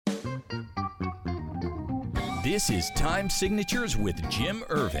This is Time Signatures with Jim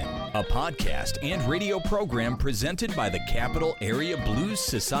Irvin, a podcast and radio program presented by the Capital Area Blues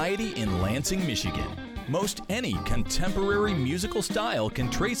Society in Lansing, Michigan. Most any contemporary musical style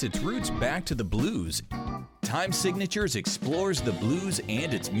can trace its roots back to the blues. Time Signatures explores the blues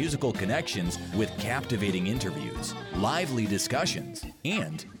and its musical connections with captivating interviews, lively discussions,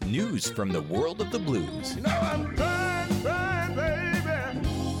 and news from the world of the blues. You know I'm trying, baby,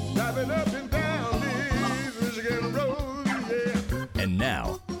 driving up and down these Michigan roads, yeah. And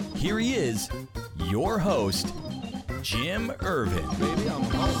now, here he is, your host, Jim Irvin. Baby, I'm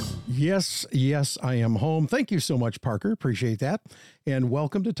home. Yes, I am home. Thank you so much, Parker. Appreciate that. And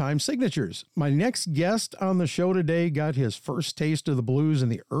welcome to Time Signatures. My next guest on the show today got his first taste of the blues in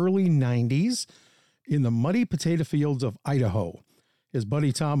the early 90s in the muddy potato fields of Idaho. His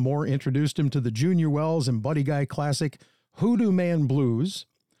buddy Tom Moore introduced him to the Junior Wells and Buddy Guy classic Hoodoo Man Blues.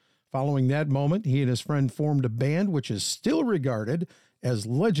 Following that moment, he and his friend formed a band which is still regarded as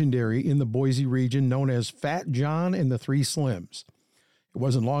legendary in the Boise region, known as Fat John and the Three Slims. It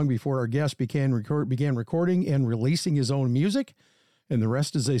wasn't long before our guest began recording and releasing his own music, and the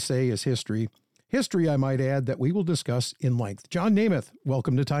rest, as they say, is history. History, I might add, that we will discuss in length. John Namath,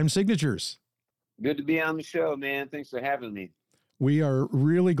 welcome to Time Signatures. Good to be on the show, man. Thanks for having me. We are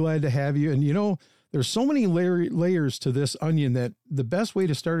really glad to have you. And, you know, there's so many layers to this onion that the best way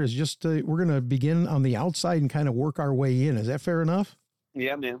to start is just we're going to begin on the outside and kind of work our way in. Is that fair enough?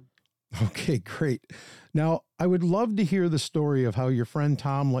 Yeah, man. Okay, great. Now, I would love to hear the story of how your friend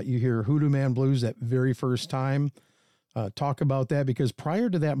Tom let you hear Hoodoo Man Blues that very first time. Talk about that, because prior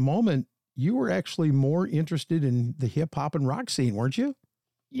to that moment, you were actually more interested in the hip hop and rock scene, weren't you?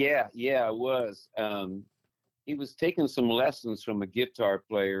 Yeah, I was. He was taking some lessons from a guitar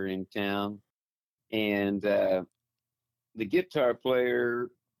player in town, and the guitar player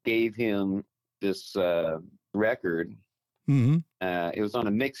gave him this record. Mm-hmm. It was on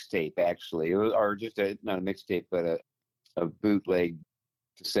a mixtape, actually. It was, or just not a mixtape, but a bootleg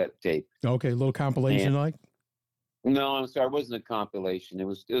cassette tape. Okay, a little compilation like? No, I'm sorry, it wasn't a compilation. It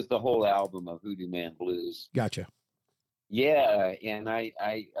was the whole album of Hoodoo Man Blues. Gotcha. Yeah, and I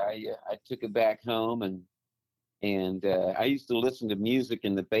took it back home, and I used to listen to music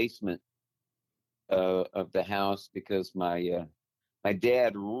in the basement of the house because my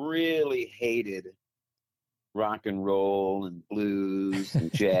dad really hated rock and roll and blues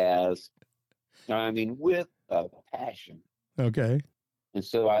and jazz. I mean, with a passion. Okay. And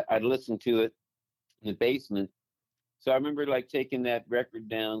so I'd listen to it in the basement. So I remember like taking that record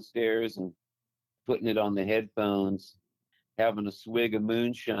downstairs and putting it on the headphones, having a swig of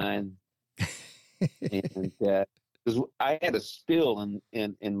moonshine. And because I had a still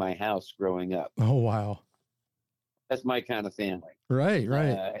in my house growing up. Oh, wow. That's my kind of family. Right.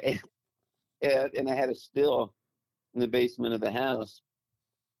 And I had a still in the basement of the house.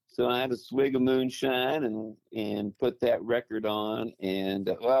 So I had a swig of moonshine and put that record on.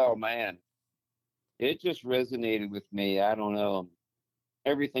 And, oh, man, it just resonated with me. I don't know.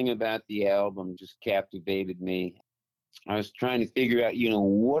 Everything about the album just captivated me. I was trying to figure out,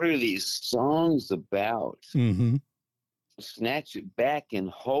 what are these songs about? Mm-hmm. Snatch it back and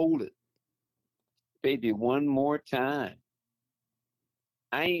hold it. Baby, one more time.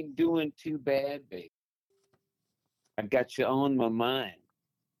 I ain't doing too bad, baby. I got you on my mind.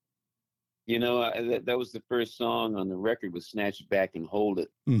 That was the first song on the record, was Snatch It Back and Hold It.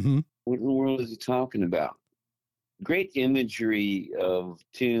 Mm-hmm. What in the world is he talking about? Great imagery of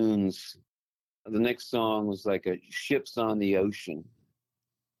tunes. The next song was like a Ships on the Ocean,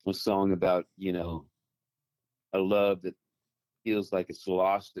 a song about, a love that feels like it's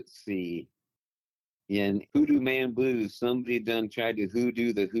lost at sea. In Hoodoo Man Blues, somebody done tried to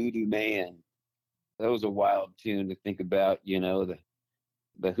hoodoo the Hoodoo Man. That was a wild tune to think about, the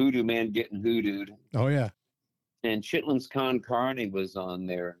Hoodoo Man getting hoodooed. Oh, yeah. And Chitlins Con Carne was on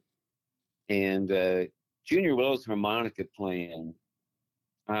there. And Junior Wells harmonica playing.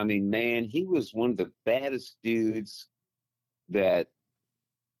 I mean, man, he was one of the baddest dudes that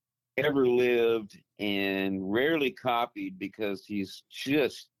ever lived and rarely copied, because he's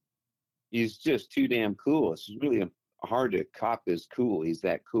just too damn cool. It's really hard to cop his cool. He's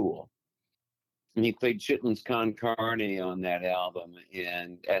that cool. And he played Chitlins Con Carne on that album,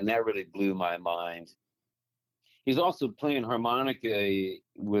 and that really blew my mind. He's also playing harmonica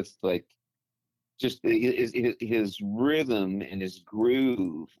with like just his rhythm and his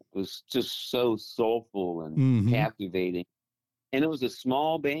groove was just so soulful and captivating. And it was a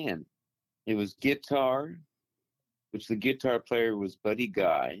small band. It was guitar, which the guitar player was Buddy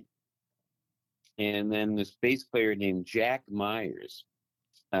Guy. And then this bass player named Jack Myers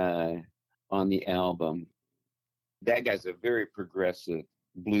on the album. that guy's a very progressive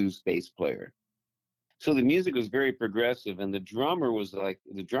blues bass player. So the music was very progressive, and the drummer was like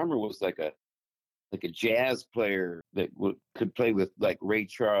a jazz player that could play with like Ray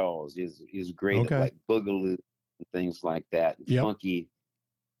Charles. Is great at like boogaloo and things like that. Yep. Funky.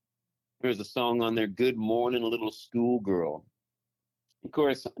 There's a song on there, "Good Morning, Little Schoolgirl." Of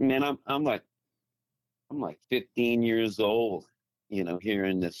course, man, I'm like 15 years old,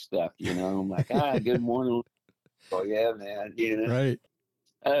 hearing this stuff. I'm like, good morning. Oh yeah, man. Right.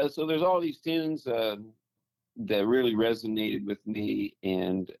 So there's all these tunes that really resonated with me,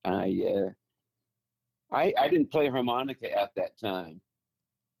 and I didn't play harmonica at that time.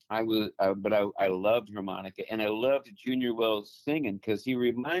 But I loved harmonica, and I loved Junior Wells singing because he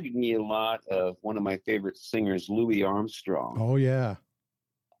reminded me a lot of one of my favorite singers, Louis Armstrong. Oh yeah.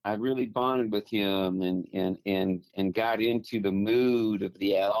 I really bonded with him and got into the mood of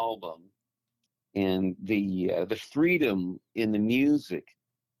the album and the freedom in the music.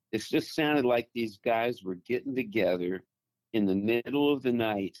 It just sounded like these guys were getting together in the middle of the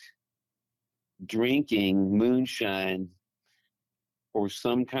night, drinking moonshine or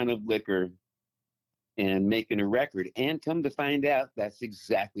some kind of liquor and making a record. And come to find out, that's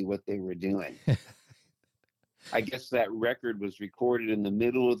exactly what they were doing. I guess that record was recorded in the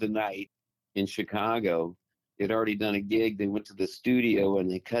middle of the night in Chicago. They'd already done a gig. They went to the studio and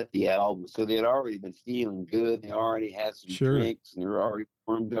they cut the album. So they had already been feeling good. They already had some drinks and they were already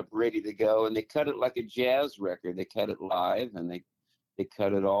warmed up, ready to go. And they cut it like a jazz record. They cut it live, and they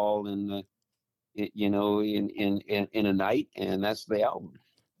cut it all in a night, and that's the album.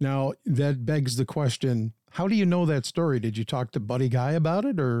 Now that begs the question: how do you know that story? Did you talk to Buddy Guy about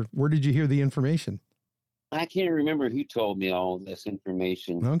it, or where did you hear the information? I can't remember who told me all this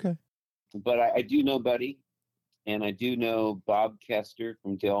information. Okay. But I do know Buddy, and I do know Bob Kester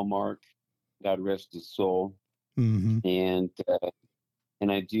from Delmark, God rest his soul. Mm-hmm. And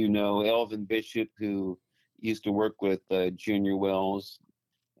I do know Elvin Bishop, who used to work with Junior Wells.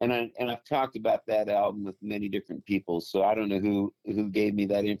 And I've talked about that album with many different people, so I don't know who gave me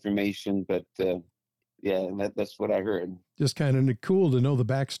that information, but yeah, that's what I heard. Just kind of cool to know the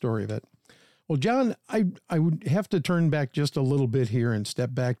backstory of it. Well, John, I would have to turn back just a little bit here and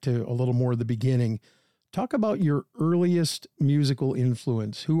step back to a little more of the beginning. Talk about your earliest musical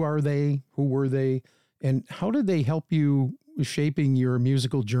influence. Who are they? Who were they? And how did they help you shaping your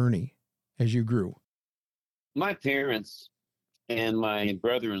musical journey as you grew? My parents and my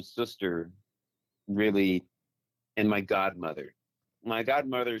brother and sister really, and my godmother. My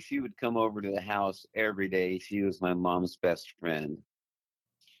godmother, she would come over to the house every day. She was my mom's best friend.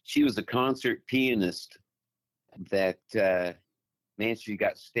 She was a concert pianist that, man, she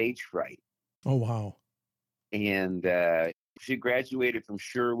got stage fright. Oh, wow. And she graduated from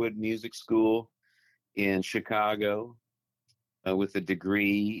Sherwood Music School in Chicago with a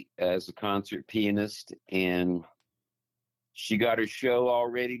degree as a concert pianist. And she got her show all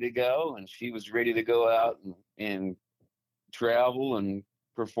ready to go, and she was ready to go out and travel and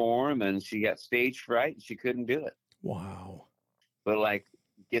perform, and she got stage fright and she couldn't do it. Wow. But like,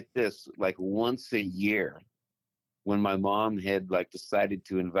 get this, like once a year, when my mom had like decided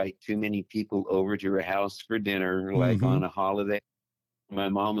to invite too many people over to her house for dinner, like on a holiday, my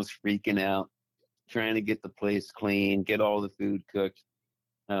mom was freaking out, trying to get the place clean, get all the food cooked.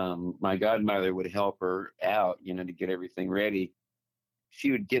 My godmother would help her out, to get everything ready.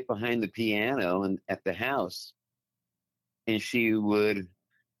 She would get behind the piano and at the house, and she would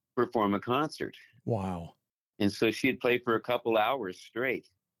perform a concert. Wow. And so she'd play for a couple hours straight.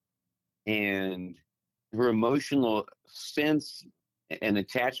 And her emotional sense and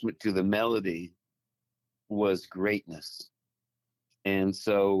attachment to the melody was greatness. And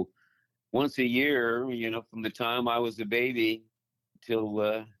so once a year, from the time I was a baby till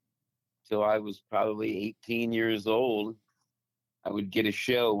I was probably 18 years old, I would get a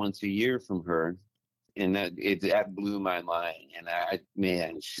show once a year from her. And that blew my mind. And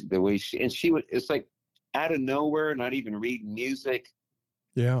the way she would, it's like out of nowhere, not even read music.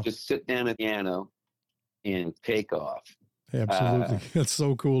 Yeah. Just sit down at the piano and take off. Absolutely. That's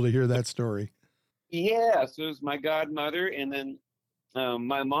so cool to hear that story. Yeah. So it was my godmother. And then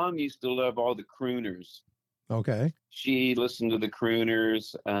my mom used to love all the crooners. Okay. She listened to the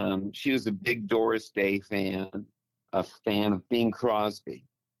crooners. She was a big Doris Day fan, a fan of Bing Crosby.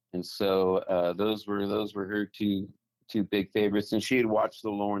 And so those were her two big favorites. And she had watched the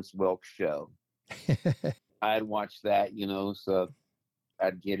Lawrence Welk show. I'd watch that, so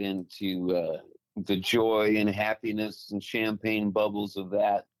I'd get into the joy and happiness and champagne bubbles of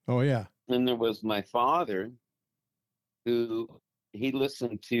that. Oh, yeah. Then there was my father, who he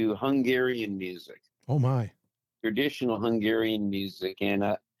listened to Hungarian music. Oh, my. traditional Hungarian music,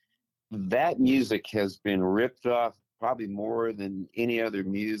 and that music has been ripped off probably more than any other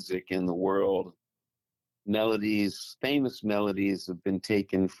music in the world. Melodies, famous melodies have been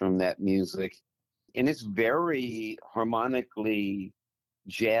taken from that music, and it's very harmonically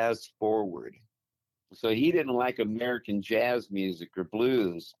jazz forward. So he didn't like American jazz music or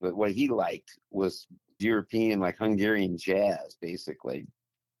blues, but what he liked was European, like Hungarian jazz, basically.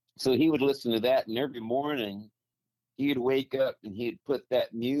 So he would listen to that, and every morning he'd wake up and he'd put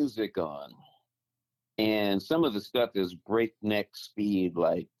that music on. And some of the stuff is breakneck speed,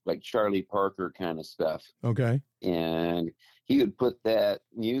 like Charlie Parker kind of stuff. Okay. And he would put that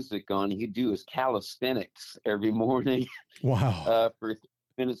music on. He'd do his calisthenics every morning. Wow. For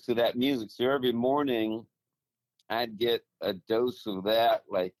minutes to that music. So every morning I'd get a dose of that,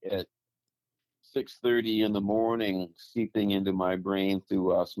 like at 6:30 in the morning, seeping into my brain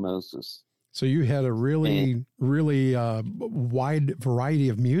through osmosis. So you had a really wide variety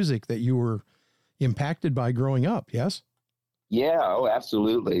of music that you were impacted by growing up. Yes. Yeah. Oh,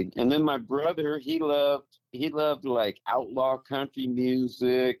 absolutely. And then my brother, he loved like outlaw country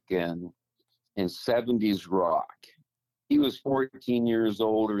music and 70s rock. He was 14 years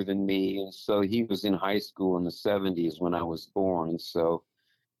older than me, and so he was in high school in the 70s when I was born. So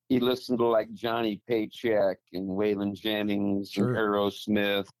he listened to like Johnny Paycheck and Waylon Jennings Sure. and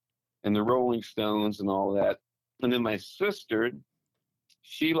Aerosmith and the Rolling Stones and all that. And then my sister,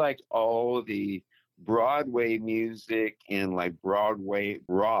 she liked all the Broadway music and like Broadway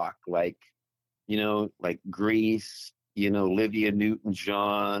rock, like, like Grease, Olivia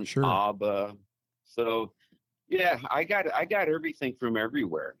Newton-John, Sure. ABBA. So yeah, I got everything from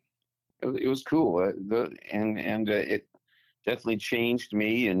everywhere. It was cool, and it definitely changed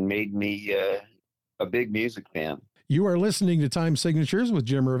me and made me a big music fan. You are listening to Time Signatures with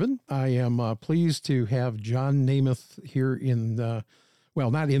Jim Irvin. I am pleased to have John Namath here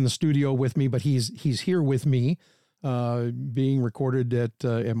not in the studio with me, but he's here with me, being recorded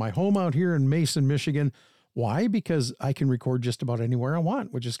at my home out here in Mason, Michigan. Why? Because I can record just about anywhere I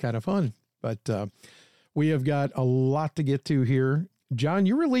want, which is kind of fun. But we have got a lot to get to here. John,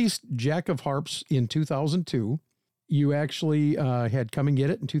 you released Jack of Harps in 2002. You actually had Come and Get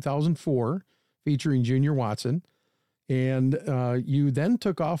It in 2004, featuring Junior Watson. And you then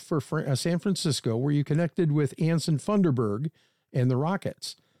took off for San Francisco, where you connected with Anson Funderburgh and the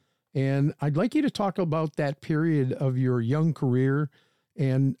Rockets. And I'd like you to talk about that period of your young career,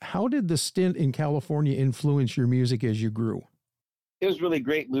 and how did the stint in California influence your music as you grew? It was really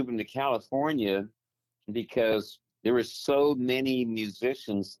great moving to California because there were so many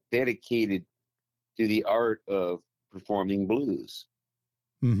musicians dedicated to the art of performing blues.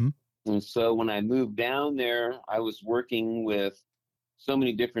 Mm-hmm. And so when I moved down there, I was working with so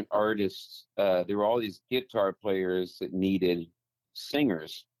many different artists. There were all these guitar players that needed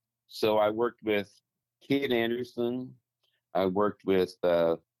singers. So I worked with Kid Anderson. I worked with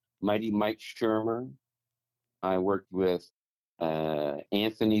Mighty Mike Shermer. I worked with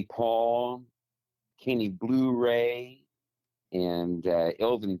Anthony Paul, Kenny Blue Ray, and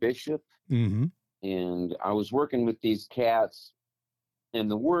Elvin Bishop. Mm-hmm. And I was working with these cats, and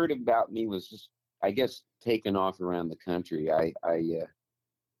the word about me was just, I guess, taken off around the country. I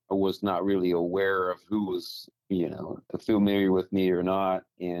was not really aware of who was, familiar with me or not.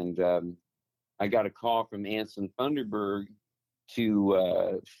 And I got a call from Anson Funderburgh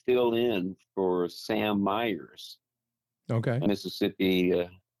to fill in for Sam Myers, Okay. a Mississippi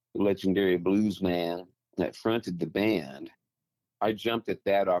legendary blues man that fronted the band. I jumped at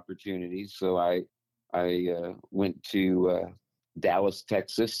that opportunity, so I went to Dallas,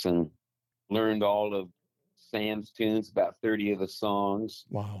 Texas, and learned all of Sam's tunes, about 30 of the songs.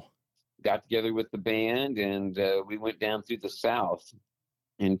 Wow. Got together with the band, and we went down through the South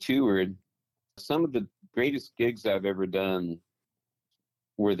and toured. Some of the greatest gigs I've ever done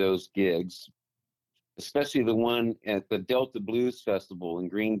were those gigs, especially the one at the Delta Blues Festival in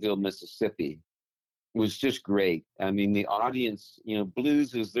Greenville, Mississippi. Was just great. I mean, the audience,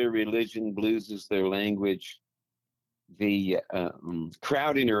 blues is their religion, blues is their language. The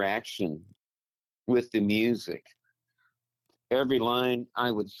crowd interaction with the music, every line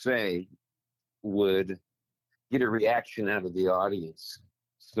I would say would get a reaction out of the audience.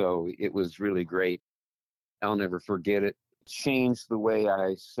 So it was really great. I'll never forget it. Changed the way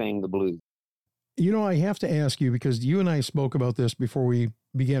I sang the blues. I have to ask you, because you and I spoke about this before we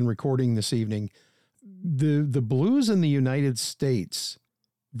began recording this evening. The blues in the United States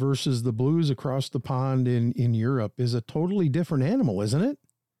versus the blues across the pond in Europe is a totally different animal, isn't it?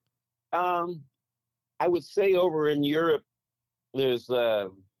 I would say over in Europe, there's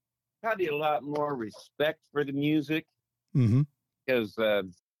probably a lot more respect for the music Mm-hmm. because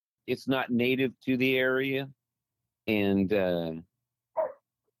it's not native to the area, and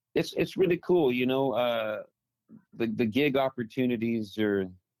it's really cool. The gig opportunities are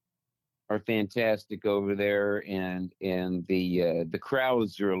fantastic over there, and the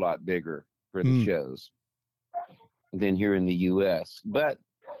crowds are a lot bigger for the shows than here in the U.S. But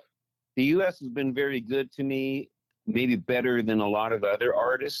the U.S. has been very good to me, maybe better than a lot of other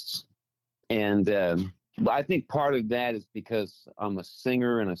artists. And I think part of that is because I'm a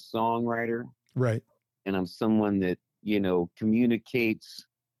singer and a songwriter, Right. and I'm someone that, communicates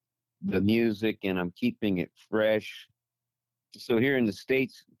the music, and I'm keeping it fresh. So here in the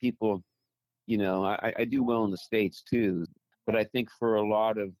States, people, I do well in the States too. But I think for a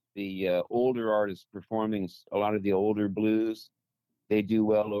lot of the older artists performing a lot of the older blues, they do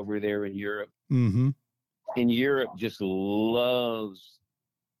well over there in Europe. Mm-hmm. And Europe just loves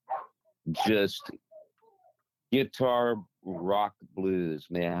just guitar rock blues,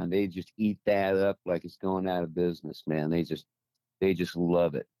 man. They just eat that up like it's going out of business, man. They just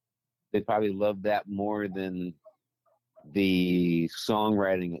love it. They probably love that more than the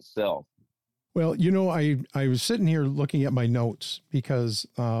songwriting itself. Well, I was sitting here looking at my notes because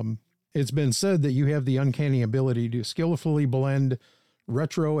it's been said that you have the uncanny ability to skillfully blend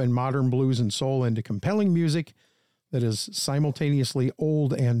retro and modern blues and soul into compelling music that is simultaneously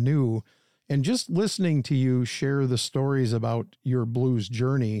old and new. And just listening to you share the stories about your blues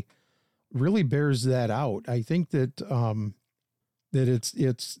journey really bears that out. I think that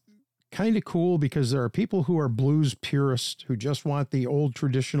it's kind of cool because there are people who are blues purists who just want the old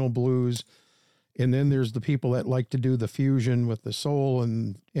traditional blues. And then there's the people that like to do the fusion with the soul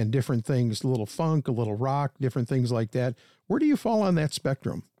and different things, a little funk, a little rock, different things like that. Where do you fall on that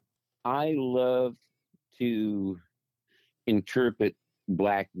spectrum? I love to interpret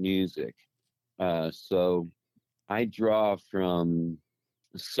Black music. So I draw from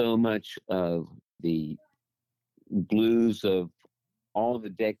so much of the blues of all the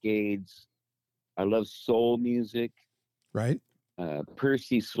decades. I love soul music. Right.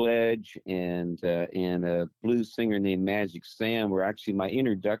 Percy Sledge and a blues singer named Magic Sam were actually my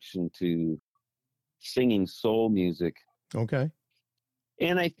introduction to singing soul music. Okay.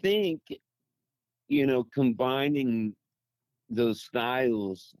 And I think, combining those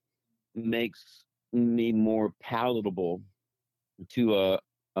styles makes me more palatable to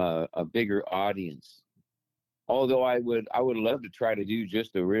a bigger audience. Although I would love to try to do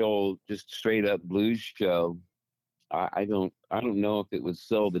just straight up blues show. I don't know if it would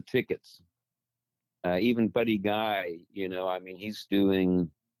sell the tickets. Even Buddy Guy, he's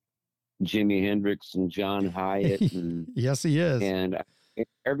doing Jimi Hendrix and John Hyatt and Yes, he is. and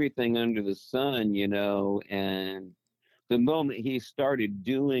everything under the sun, and the moment he started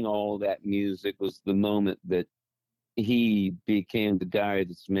doing all that music was the moment that he became the guy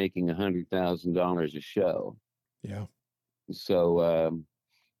that's making $100,000 a show. Yeah. So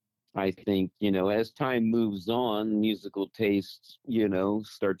I think, as time moves on, musical tastes,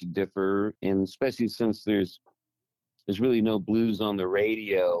 start to differ. And especially since there's really no blues on the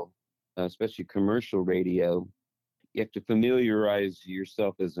radio, especially commercial radio, you have to familiarize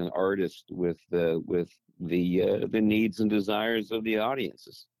yourself as an artist with the needs and desires of the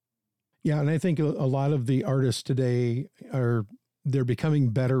audiences. Yeah. And I think a lot of the artists today they're becoming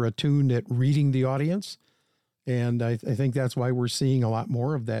better attuned at reading the audience. And I think that's why we're seeing a lot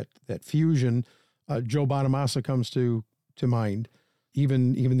more of that fusion. Joe Bonamassa comes to mind.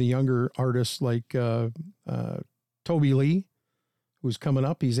 Even the younger artists like Toby Lee, who's coming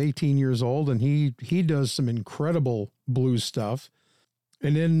up. He's 18 years old, and he does some incredible blues stuff.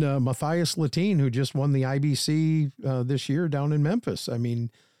 And then Matthias Latine, who just won the IBC this year down in Memphis. I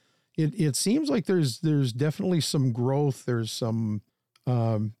mean, it seems like there's definitely some growth. There's some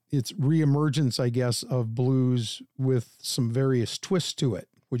it's reemergence, I guess, of blues with some various twists to it.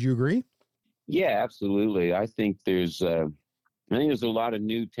 Would you agree? Yeah, absolutely. I think there's a lot of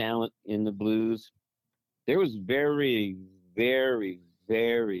new talent in the blues. There was very, very,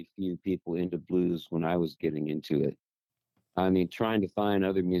 very few people into blues when I was getting into it. I mean, trying to find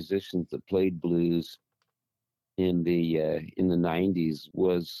other musicians that played blues in the 90s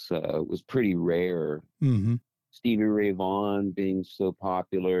was pretty rare. Mm-hmm. Stevie Ray Vaughan being so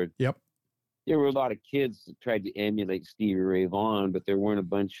popular. Yep. There were a lot of kids that tried to emulate Stevie Ray Vaughan, but there weren't a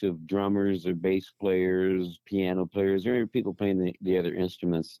bunch of drummers or bass players, piano players, or people playing the other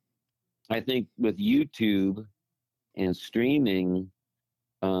instruments. I think with YouTube and streaming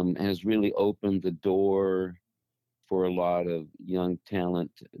has really opened the door for a lot of young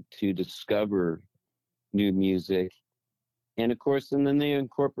talent to discover new music And of course, and then they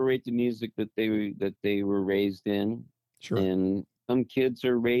incorporate the music that they were raised in. Sure. And some kids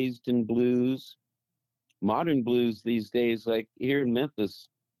are raised in blues, modern blues these days. Like here in Memphis,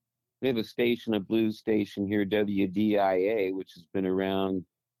 we have a blues station here, WDIA, which has been around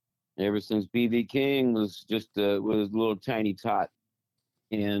ever since B.B. King was just was a little tiny tot,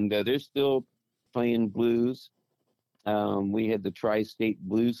 and they're still playing blues. We had the Tri-State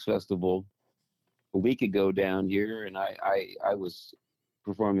Blues Festival a week ago down here, and I was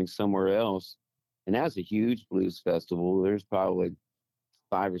performing somewhere else, and that's a huge blues festival. There's probably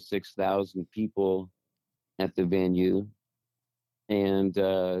 5,000 or 6,000 people at the venue, and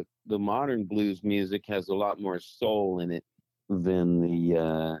the modern blues music has a lot more soul in it than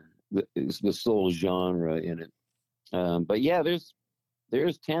the soul genre in it. But yeah, there's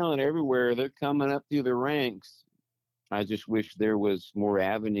talent everywhere. They're coming up through the ranks. I just wish there was more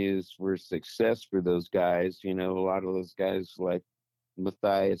avenues for success for those guys. You know, a lot of those guys like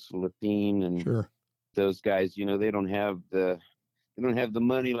Matthias Lepine and Sure. those guys, you know, they don't have the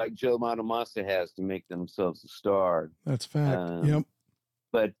money like Joe Bonamassa has to make themselves a star. That's fact. Yep.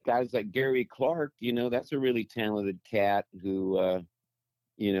 But guys like Gary Clark, you know, that's a really talented cat who,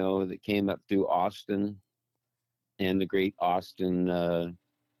 you know, that came up through Austin and the great Austin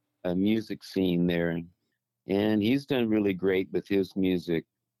music scene there. And he's done really great with his music.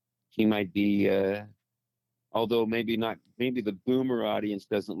 He might be, although maybe the boomer audience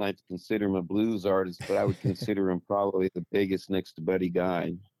doesn't like to consider him a blues artist, but I would consider him probably the biggest next to Buddy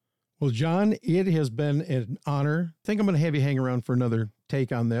Guy. Well, John, it has been an honor. I think I'm going to have you hang around for another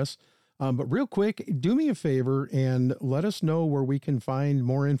take on this. But real quick, do me a favor and let us know where we can find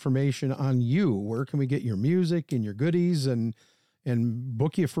more information on you. Where can we get your music and your goodies and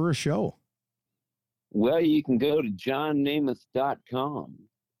book you for a show? Well, you can go to johnnameth.com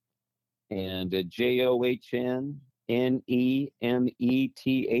and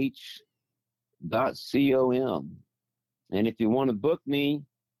JOHNNEMETH.com. And if you want to book me,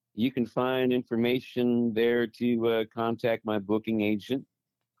 you can find information there to contact my booking agent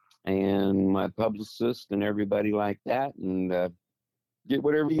and my publicist and everybody like that, and get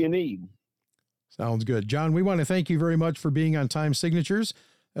whatever you need. Sounds good. John, we want to thank you very much for being on Time Signatures.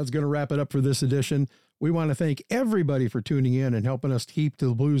 That's going to wrap it up for this edition. We want to thank everybody for tuning in and helping us keep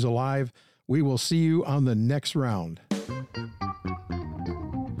the blues alive. We will see you on the next round.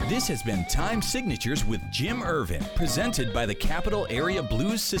 This has been Time Signatures with Jim Irvin, presented by the Capital Area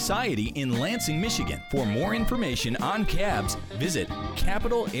Blues Society in Lansing, Michigan. For more information on cabs, visit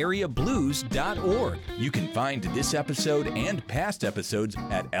capitalareablues.org. You can find this episode and past episodes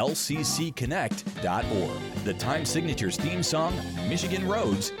at lccconnect.org. The Time Signatures theme song, Michigan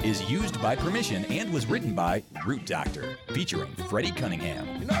Roads, is used by permission and was written by Root Doctor, featuring Freddie Cunningham.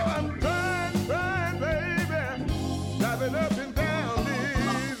 You know I'm trying, baby, driving up and down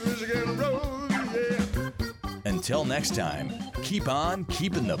these Michigan roads, yeah. Until next time, keep on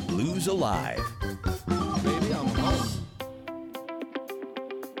keeping the blues alive. Baby, I'm home.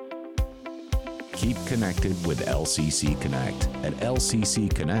 Keep connected with LCC Connect at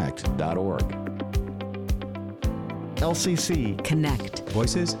lccconnect.org. LCC Connect.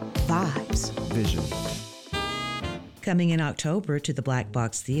 Voices, Vibes. Vision. Coming in October to the Black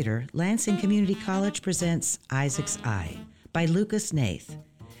Box Theater, Lansing Community College presents Isaac's Eye by Lucas Nath.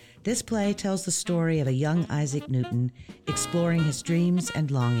 This play tells the story of a young Isaac Newton exploring his dreams and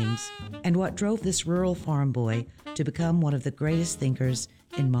longings and what drove this rural farm boy to become one of the greatest thinkers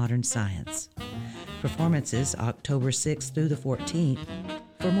in modern science. Performances October 6th through the 14th.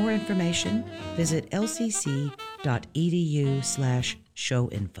 For more information, visit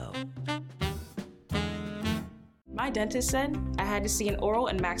lcc.edu/showinfo. My dentist said I had to see an oral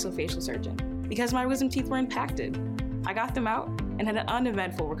and maxillofacial surgeon because my wisdom teeth were impacted. I got them out and had an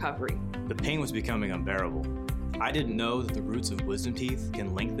uneventful recovery. The pain was becoming unbearable. I didn't know that the roots of wisdom teeth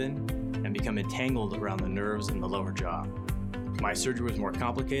can lengthen and become entangled around the nerves in the lower jaw. My surgery was more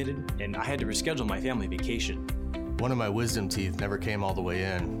complicated, and I had to reschedule my family vacation. One of my wisdom teeth never came all the way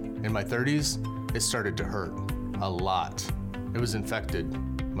in. In my 30s, it started to hurt a lot. It was infected.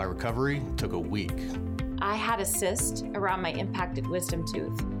 My recovery took a week. I had a cyst around my impacted wisdom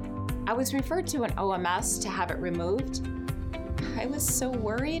tooth. I was referred to an OMS to have it removed. I was so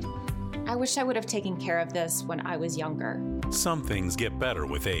worried. I wish I would have taken care of this when I was younger. Some things get better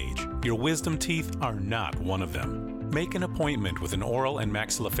with age. Your wisdom teeth are not one of them. Make an appointment with an oral and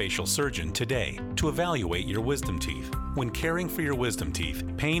maxillofacial surgeon today to evaluate your wisdom teeth. When caring for your wisdom teeth,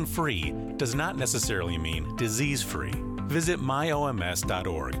 pain-free does not necessarily mean disease-free. Visit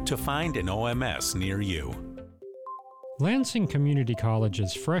myoms.org to find an OMS near you. Lansing Community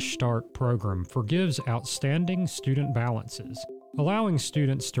College's Fresh Start program forgives outstanding student balances, allowing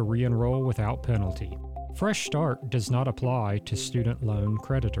students to re-enroll without penalty. Fresh Start does not apply to student loan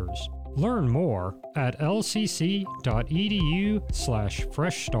creditors. Learn more at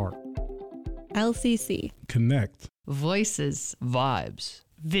lcc.edu/freshstart. LCC. Connect. Voices. Vibes.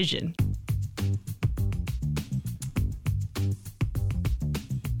 Vision.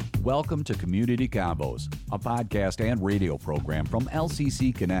 Welcome to Community Combos, a podcast and radio program from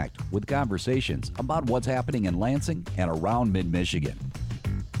LCC Connect with conversations about what's happening in Lansing and around mid-Michigan.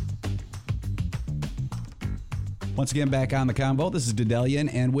 Once again, back on the combo, this is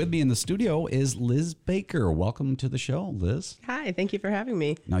Dedelian, and with me in the studio is Liz Baker. Welcome to the show, Liz. Hi, thank you for having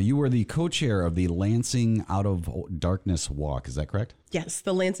me. Now, you were the co-chair of the Lansing Out of Darkness Walk, is that correct? Yes,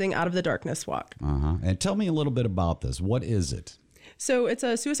 the Lansing Out of the Darkness Walk. And tell me a little bit about this. What is it? So it's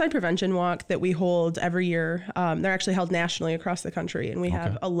a suicide prevention walk that we hold every year. They're actually held nationally across the country, and we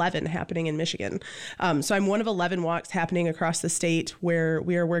have 11 happening in Michigan. So I'm one of 11 walks happening across the state where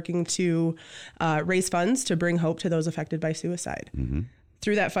we are working to raise funds to bring hope to those affected by suicide. Mm-hmm.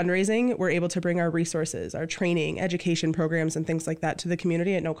 Through that fundraising, we're able to bring our resources, our training, education programs, and things like that to the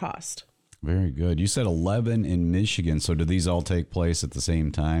community at no cost. Very good. You said 11 in Michigan. So do these all take place at the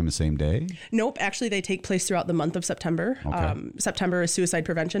same time, the same day? Nope. Actually, they take place throughout the month of September. September is Suicide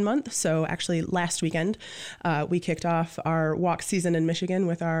Prevention Month. So actually last weekend, we kicked off our walk season in Michigan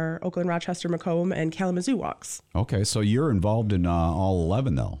with our Oakland, Rochester, Macomb, and Kalamazoo walks. Okay. So you're involved in all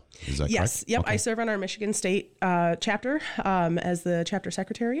 11, though. Is that yes. correct? Yep. Okay. I serve on our Michigan State chapter as the chapter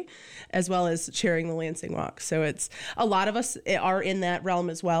secretary, as well as chairing the Lansing Walk. So it's a lot of us are in that realm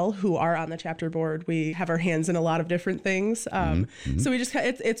as well who are on the chapter board. We have our hands in a lot of different things. So we just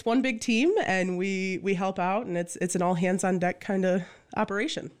it's one big team, and we help out, and it's an all hands on deck kind of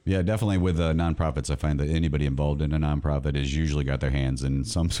operation. Yeah, definitely. With nonprofits, I find that anybody involved in a nonprofit has usually got their hands in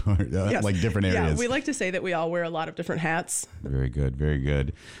some sort of like different areas. Yeah, we like to say that we all wear a lot of different hats. Very good. Very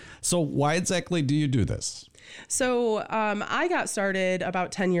good. So why exactly do you do this? So I got started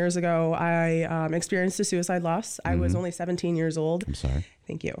about 10 years ago. I experienced a suicide loss. I was only 17 years old. I'm sorry.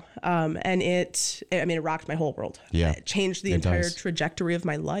 Thank you. And it rocked my whole world. Yeah. It changed the entire trajectory of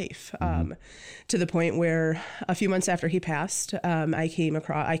my life to the point where a few months after he passed, I came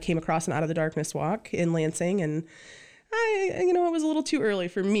across an Out of the Darkness walk in Lansing, and it was a little too early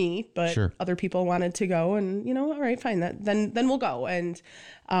for me, but other people wanted to go, and all right, fine, then we'll go. And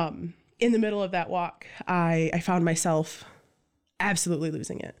in the middle of that walk, I found myself absolutely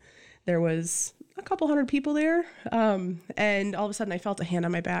losing it. There was a couple hundred people there, and all of a sudden I felt a hand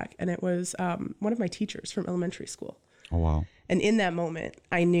on my back, and it was one of my teachers from elementary school. Oh, wow. And in that moment,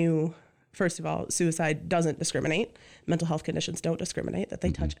 I knew, first of all, suicide doesn't discriminate. Mental health conditions don't discriminate, that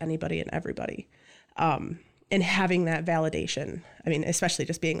they touch anybody and everybody. And having that validation, especially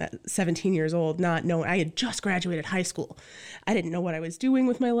just being that 17 years old, not knowing, I had just graduated high school. I didn't know what I was doing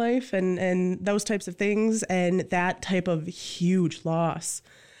with my life and those types of things. And that type of huge loss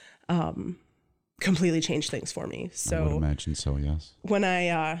completely changed things for me. So I would imagine so, yes. When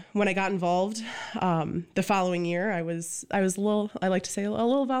I got involved, the following year, I was a little, I like to say a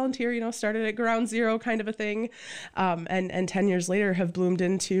little volunteer, started at ground zero kind of a thing. And 10 years later have bloomed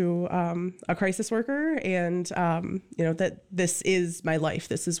into a crisis worker, and that this is my life.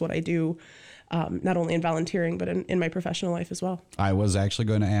 This is what I do. Not only in volunteering, but in my professional life as well. I was actually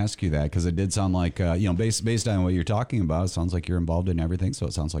going to ask you that, because it did sound like, based on what you're talking about, it sounds like you're involved in everything. So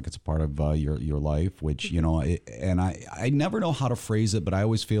it sounds like it's a part of your life, which, and I never know how to phrase it, but I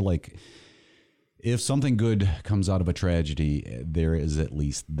always feel like if something good comes out of a tragedy, there is at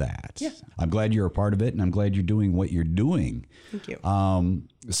least that. Yeah. I'm glad you're a part of it, and I'm glad you're doing what you're doing. Thank you.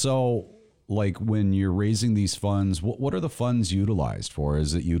 So like when you're raising these funds, what are the funds utilized for?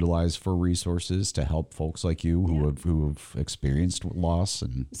 Is it utilized for resources to help folks like you who have experienced loss?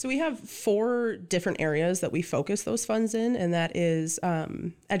 And so we have 4 different areas that we focus those funds in, and that is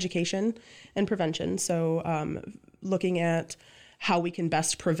education and prevention. So looking at how we can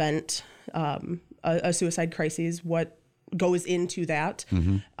best prevent a suicide crisis, what goes into that.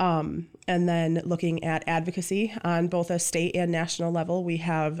 And then looking at advocacy on both a state and national level. We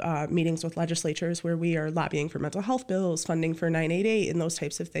have meetings with legislatures where we are lobbying for mental health bills, funding for 988 and those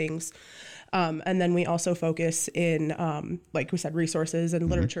types of things. And then we also focus in, like we said, resources and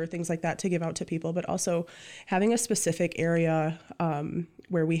literature, things like that to give out to people, but also having a specific area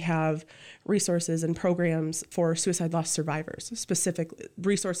where we have resources and programs for suicide loss survivors, specific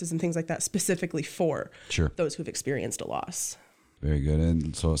resources and things like that specifically for those who've experienced a loss. Very good.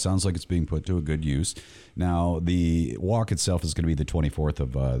 And so it sounds like it's being put to a good use. Now, the walk itself is going to be the 24th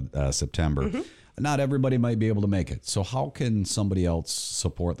of September. not everybody might be able to make it. So how can somebody else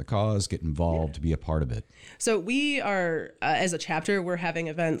support the cause, get involved, be a part of it? So we are, as a chapter, we're having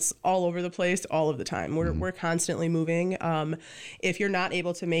events all over the place, all of the time. We're constantly moving. If you're not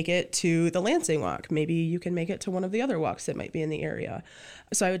able to make it to the Lansing Walk, maybe you can make it to one of the other walks that might be in the area.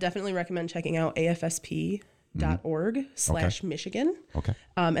 So I would definitely recommend checking out afsp.org/Michigan. Okay.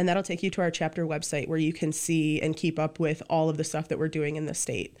 And that'll take you to our chapter website where you can see and keep up with all of the stuff that we're doing in the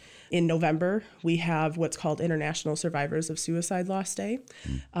state. In November, we have what's called International Survivors of Suicide Loss Day.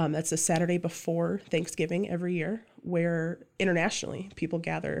 That's the Saturday before Thanksgiving every year, where internationally people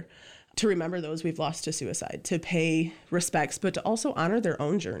gather to remember those we've lost to suicide, to pay respects, but to also honor their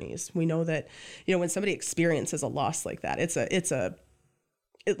own journeys. We know that, when somebody experiences a loss like that,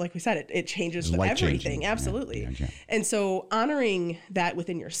 like we said, it changes everything. Absolutely. Yeah. And so honoring that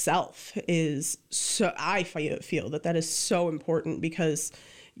within yourself is I feel that is so important, because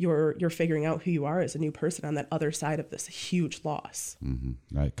you're figuring out who you are as a new person on that other side of this huge loss.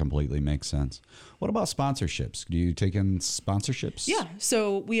 That completely makes sense. What about sponsorships? Do you take in sponsorships? Yeah.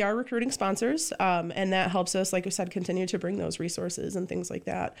 So we are recruiting sponsors, and that helps us, like we said, continue to bring those resources and things like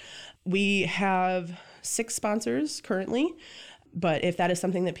that. We have 6 sponsors currently. But if that is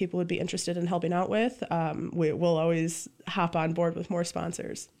something that people would be interested in helping out with, we'll always hop on board with more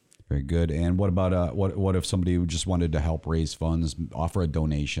sponsors. Very good. And what about what if somebody just wanted to help raise funds, offer a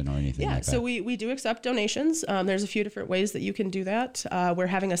donation or anything like that? Yeah, so we do accept donations. There's a few different ways that you can do that. We're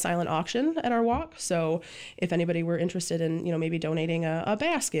having a silent auction at our walk. So if anybody were interested in, maybe donating a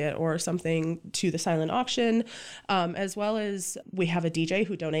basket or something to the silent auction, as well as we have a DJ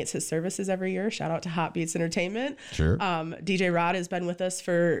who donates his services every year. Shout out to Hot Beats Entertainment. Sure. DJ Rod has been with us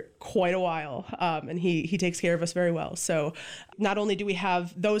for quite a while, and he takes care of us very well. So not only do we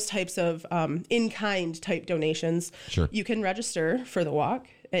have those types of in-kind type donations, sure, you can register for the walk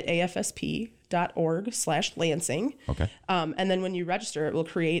at afsp.org/Lansing. Okay. And then when you register, it will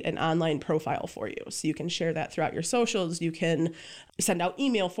create an online profile for you. So you can share that throughout your socials. You can send out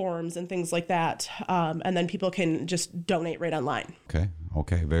email forms and things like that. And then people can just donate right online. Okay.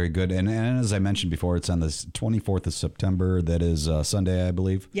 Very good. And as I mentioned before, it's on the 24th of September. That is Sunday, I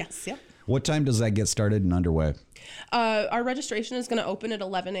believe. Yes. Yep. What time does that get started and underway? Our registration is going to open at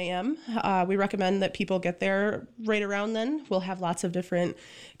 11 a.m. We recommend that people get there right around then. We'll have lots of different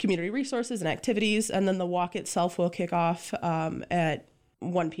community resources and activities, and then the walk itself will kick off at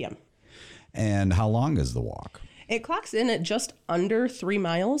 1 p.m. And how long is the walk? It clocks in at just under 3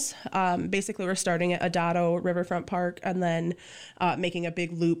 miles. Basically, we're starting at Adado Riverfront Park and then making a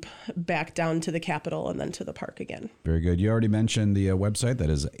big loop back down to the Capitol and then to the park again. Very good. You already mentioned the website. That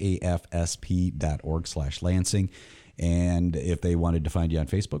is afsp.org/Lansing. And if they wanted to find you on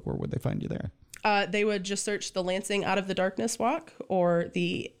Facebook, where would they find you there? They would just search the Lansing Out of the Darkness Walk or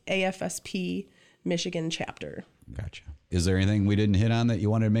the AFSP Michigan chapter. Gotcha. Is there anything we didn't hit on that you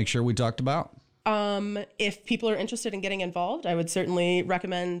wanted to make sure we talked about? If people are interested in getting involved, I would certainly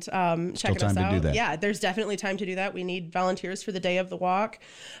recommend checking us out. To do that. Yeah, there's definitely time to do that. We need volunteers for the day of the walk.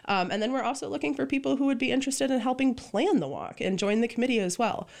 And then we're also looking for people who would be interested in helping plan the walk and join the committee as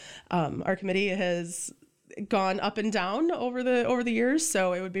well. Our committee has gone up and down over the years,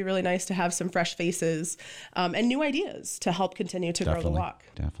 so it would be really nice to have some fresh faces and new ideas to help continue to grow the walk.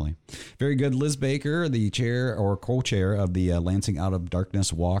 Definitely. Very good. Liz Baker, the chair or co-chair of the Lansing Out of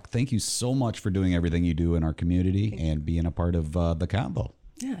Darkness Walk. Thank you so much for doing everything you do in our community and being a part of the convo.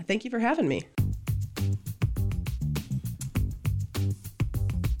 Yeah, thank you for having me.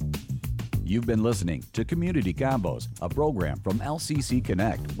 You've been listening to Community Combos, a program from LCC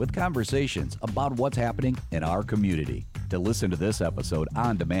Connect with conversations about what's happening in our community. To listen to this episode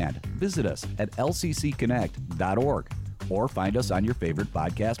on demand, visit us at lccconnect.org or find us on your favorite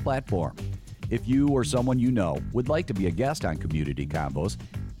podcast platform. If you or someone you know would like to be a guest on Community Combos,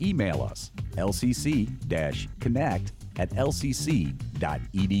 email us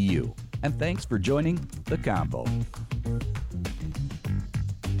lcc-connect@lcc.edu. And thanks for joining The Convo.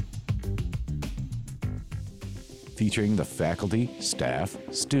 Featuring the faculty, staff,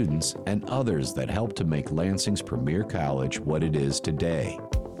 students, and others that help to make Lansing's premier college what it is today.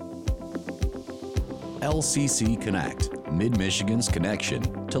 LCC Connect, Mid-Michigan's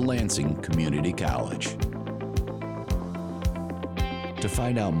connection to Lansing Community College. To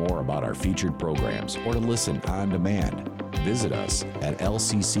find out more about our featured programs or to listen on demand, visit us at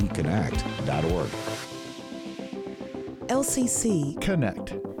lccconnect.org. LCC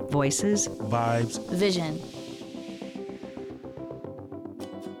Connect. Voices, vibes, vision.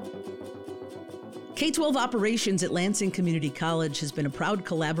 K-12 Operations at Lansing Community College has been a proud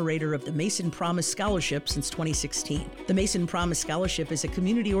collaborator of the Mason Promise Scholarship since 2016. The Mason Promise Scholarship is a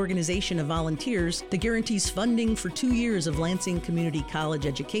community organization of volunteers that guarantees funding for 2 years of Lansing Community College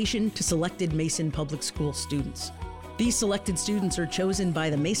education to selected Mason Public School students. These selected students are chosen by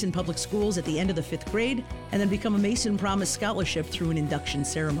the Mason Public Schools at the end of the 5th grade and then become a Mason Promise Scholarship through an induction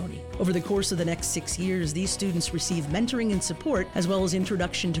ceremony. Over the course of the next 6 years, these students receive mentoring and support as well as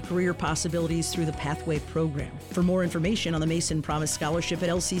introduction to career possibilities through the Pathway program. For more information on the Mason Promise Scholarship at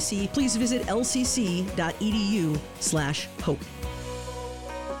LCC, please visit lcc.edu/hope.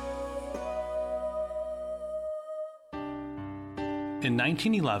 In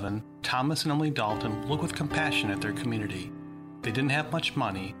 1911, Thomas and Emily Dalton looked with compassion at their community. They didn't have much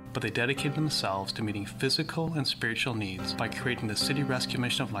money, but they dedicated themselves to meeting physical and spiritual needs by creating the City Rescue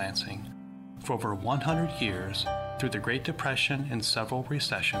Mission of Lansing. For over 100 years, through the Great Depression and several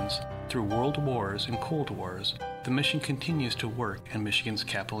recessions, through world wars and cold wars, the mission continues to work in Michigan's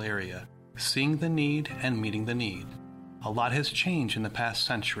capital area, seeing the need and meeting the need. A lot has changed in the past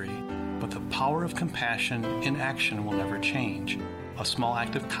century, but the power of compassion in action will never change. A small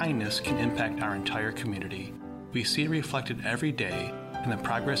act of kindness can impact our entire community. We see it reflected every day in the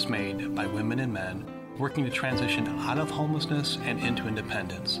progress made by women and men working to transition out of homelessness and into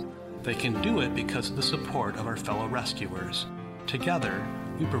independence. They can do it because of the support of our fellow rescuers. Together,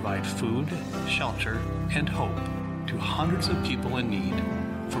 we provide food, shelter, and hope to hundreds of people in need.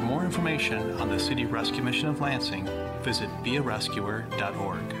 For more information on the City Rescue Mission of Lansing, visit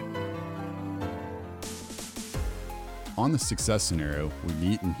bearescuer.org. On the Success Scenario, we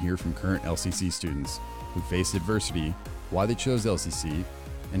meet and hear from current LCC students who faced adversity, why they chose LCC,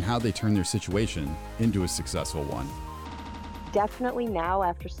 and how they turned their situation into a successful one. Definitely now,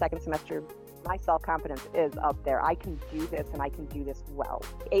 after second semester, my self-confidence is up there. I can do this, and I can do this well.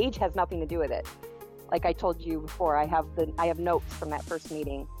 Age has nothing to do with it. Like I told you before, I have notes from that first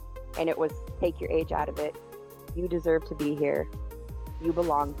meeting, and it was take your age out of it. You deserve to be here. You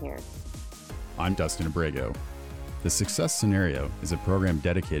belong here. I'm Dustin Abrego. The Success Scenario is a program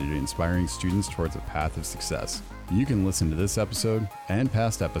dedicated to inspiring students towards a path of success. You can listen to this episode and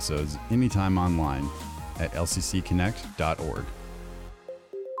past episodes anytime online at lccconnect.org.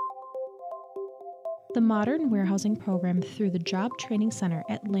 The Modern Warehousing Program through the Job Training Center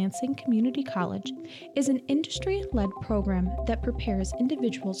at Lansing Community College is an industry-led program that prepares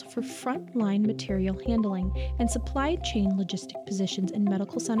individuals for frontline material handling and supply chain logistic positions in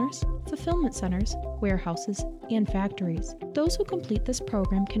medical centers, fulfillment centers, warehouses, and factories. Those who complete this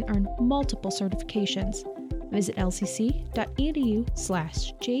program can earn multiple certifications. Visit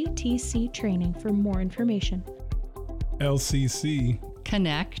lcc.edu/JTC training for more information. LCC.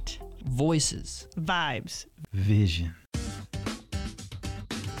 Connect. Voices. Vibes. Vision.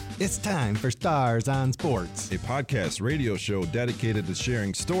 It's time for Stars on Sports, a podcast radio show dedicated to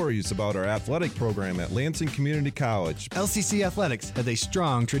sharing stories about our athletic program at Lansing Community College. LCC Athletics has a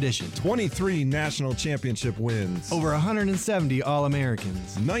strong tradition. 23 national championship wins. Over 170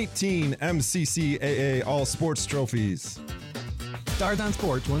 All-Americans. 19 MCCAA All-Sports trophies. Stars on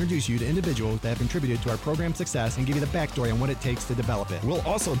Sports will introduce you to individuals that have contributed to our program's success and give you the backstory on what it takes to develop it. We'll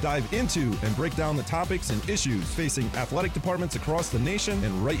also dive into and break down the topics and issues facing athletic departments across the nation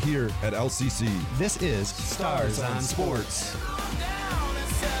and right here at LCC. This is Stars on Sports.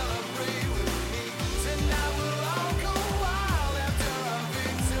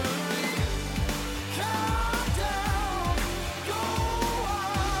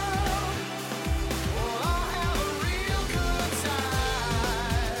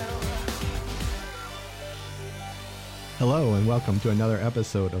 Hello and welcome to another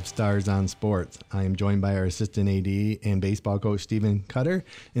episode of Stars on Sports. I am joined by our assistant AD and baseball coach, Stephen Cutter.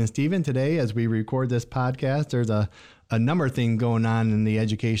 And Stephen, today as we record this podcast, there's a number of things going on in the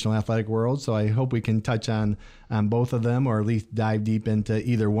educational athletic world. So I hope we can touch on both of them or at least dive deep into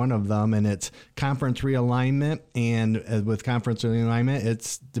either one of them. And it's conference realignment. And with conference realignment,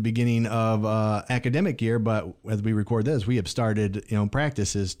 it's the beginning of academic year. But as we record this, we have started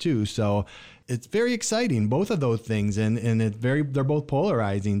practices too. So it's very exciting, both of those things, and they're both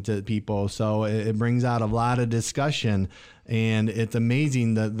polarizing to people. So it brings out a lot of discussion, and it's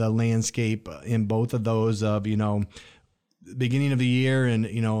amazing the landscape in both of those of beginning of the year,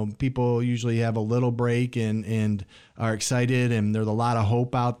 and people usually have a little break and are excited, and there's a lot of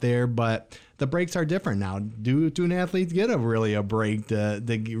hope out there, but the breaks are different now. Do student athletes get a break to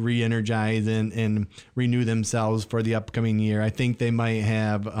re-energize and renew themselves for the upcoming year? I think they might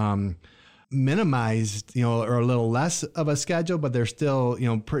have minimized, or a little less of a schedule, but they're still,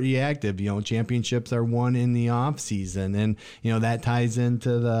 pretty active. Championships are won in the off season, and that ties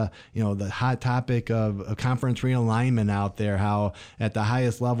into the hot topic of conference realignment out there. How at the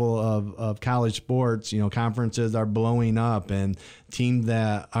highest level of college sports, conferences are blowing up, and teams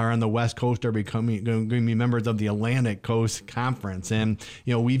that are on the West Coast are going to be members of the Atlantic Coast Conference, and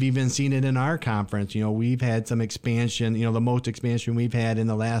we've even seen it in our conference. We've had some expansion, the most expansion we've had in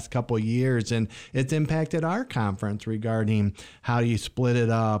the last couple of years. And it's impacted our conference regarding how you split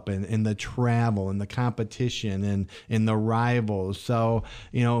it up and the travel and the competition and the rivals. So,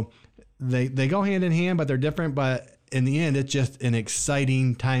 they go hand in hand, but they're different. But in the end, it's just an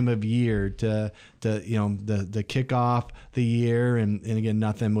exciting time of year to kick off the year. And again,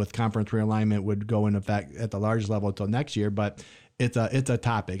 nothing with conference realignment would go into effect at the largest level until next year. But it's a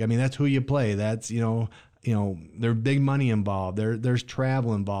topic. I mean, that's who you play. That's, there's big money involved. There's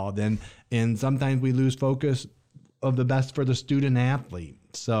travel involved, and sometimes we lose focus of the best for the student athlete.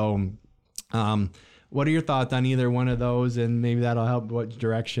 So, what are your thoughts on either one of those? And maybe that'll help what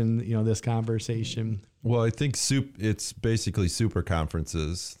direction this conversation. Well, I think it's basically super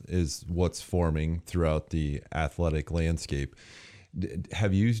conferences is what's forming throughout the athletic landscape.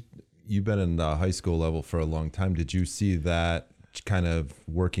 Have you've been in the high school level for a long time? Did you see that kind of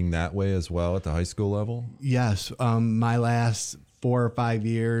working that way as well at the high school level? Yes. My last 4 or 5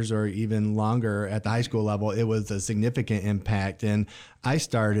 years or even longer at the high school level, it was a significant impact. And I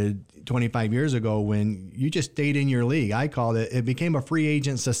started 25 years ago when you just stayed in your league. I called it became a free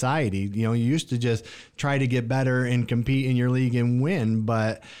agent society. You used to just try to get better and compete in your league and win.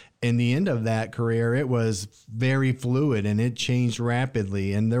 But in the end of that career, it was very fluid and it changed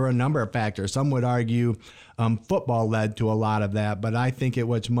rapidly. And there were a number of factors. Some would argue football led to a lot of that, but I think it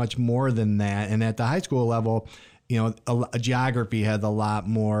was much more than that. And at the high school level, geography has a lot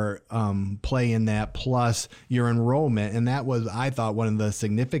more play in that, plus your enrollment. And that was, I thought, one of the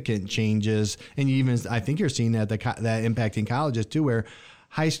significant changes. And I think you're seeing that impacting colleges too, where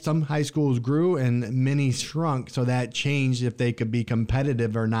some high schools grew and many shrunk. So that changed if they could be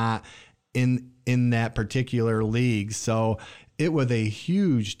competitive or not in that particular league. So it was a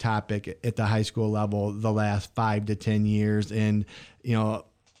huge topic at the high school level the last 5 to 10 years. And,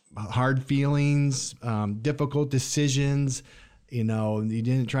 hard feelings, difficult decisions. You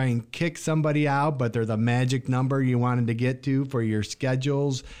didn't try and kick somebody out, but there's a magic number you wanted to get to for your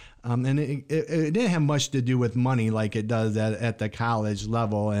schedules. And it didn't have much to do with money like it does at the college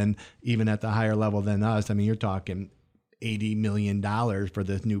level and even at the higher level than us. I mean, you're talking $80 million for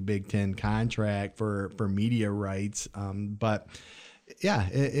this new Big Ten contract for media rights. But yeah,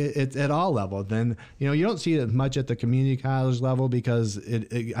 it's at all levels. Then, you don't see it as much at the community college level because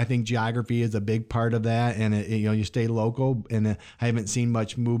I think geography is a big part of that. And, you stay local, and I haven't seen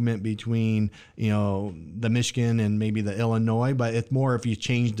much movement between, the Michigan and maybe the Illinois, but it's more if you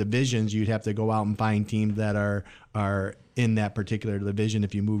change divisions, you'd have to go out and find teams that are in that particular division.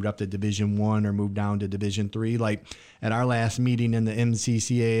 If you moved up to Division I or moved down to Division III, like at our last meeting in the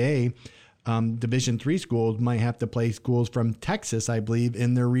MCCAA, Division III schools might have to play schools from Texas, I believe,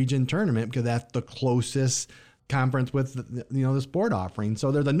 in their region tournament because that's the closest conference with the sport offering.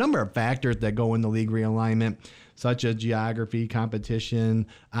 So there's a number of factors that go into league realignment, such as geography, competition,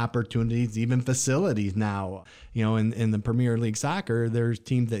 opportunities, even facilities. Now, in the Premier League soccer, there's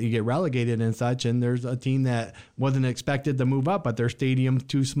teams that you get relegated and such, and there's a team that wasn't expected to move up, but their stadium's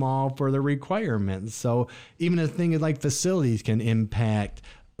too small for the requirements. So even a thing like facilities can impact.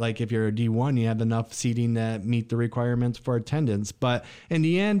 Like if you're a D1, you have enough seating that meet the requirements for attendance. But in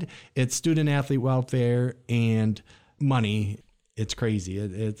the end, it's student athlete welfare and money. It's crazy.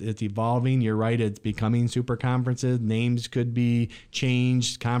 It's evolving. You're right. It's becoming super conferences. Names could be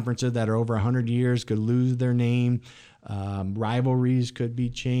changed. Conferences that are over 100 years could lose their name. Rivalries could be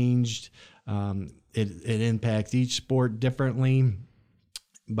changed. It impacts each sport differently,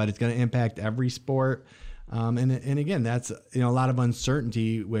 but it's going to impact every sport. And again, that's, a lot of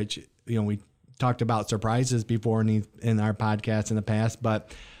uncertainty, which, we talked about surprises before in our podcast in the past,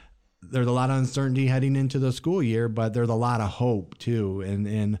 but there's a lot of uncertainty heading into the school year, but there's a lot of hope too.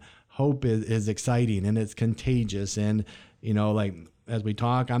 And hope is exciting and it's contagious. And, like as we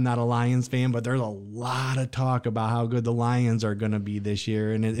talk, I'm not a Lions fan, but there's a lot of talk about how good the Lions are going to be this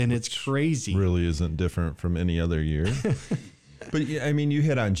year. And it's crazy. Really isn't different from any other year. But I mean, you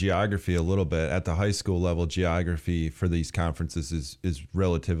hit on geography a little bit. At the high school level, geography for these conferences is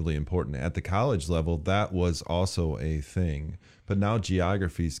relatively important. At the college level, that was also a thing. But now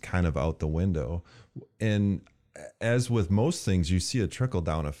geography is kind of out the window. And as with most things, you see a trickle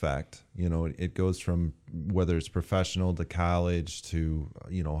down effect. You know, it goes from whether it's professional to college to,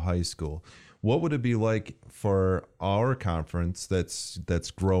 you know, high school. What would it be like for our conference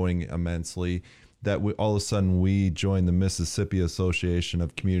that's growing immensely, that all of a sudden we join the Mississippi Association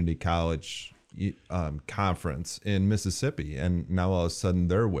of Community College conference in Mississippi, and now all of a sudden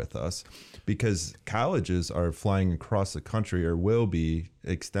they're with us, because colleges are flying across the country, or will be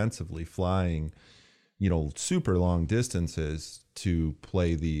extensively flying, you know, super long distances to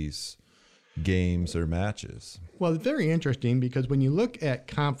play these games or matches. Well, it's very interesting because when you look at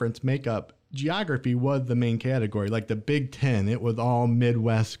conference makeup, geography was the main category. Like the Big Ten, it was all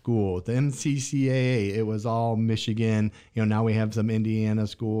Midwest schools. The MCCAA, it was all Michigan. You know, now we have some Indiana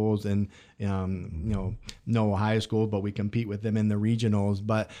schools and, you know, no Ohio schools, but we compete with them in the regionals.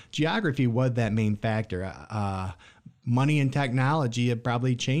 But geography was that main factor. Money and technology have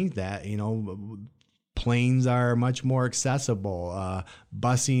probably changed that. You know, planes are much more accessible.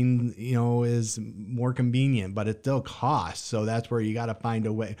 Busing, you know, is more convenient, but it still costs. So that's where you got to find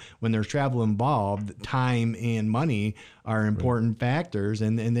a way. When there's travel involved, time and money are important factors,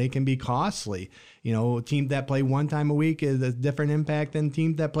 and they can be costly. You know, teams that play one time a week is a different impact than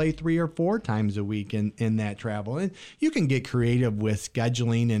teams that play 3 or 4 times a week in that travel. And you can get creative with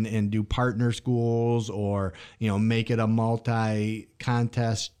scheduling and do partner schools, or, you know, make it a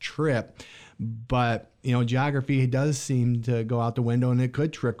multi-contest trip. But, you know, geography does seem to go out the window, and it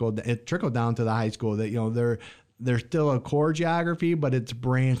could trickle down to the high school that, you know, there's still a core geography, but it's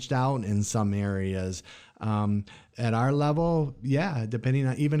branched out in some areas. At our level, yeah, depending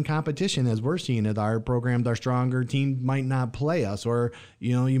on even competition, as we're seeing it, our programs are stronger. Teams might not play us, or,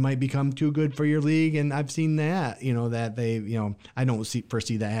 you know, you might become too good for your league. And I've seen that, you know, that they, you know, I don't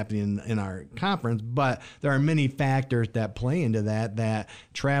foresee that happening in our conference, but there are many factors that play into that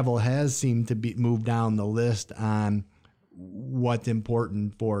travel has seemed to be moved down the list on what's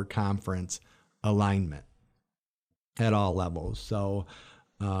important for conference alignment at all levels. So,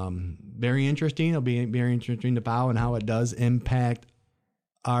 very interesting. It'll be very interesting to follow and how it does impact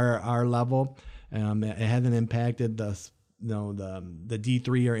our level. It hasn't impacted the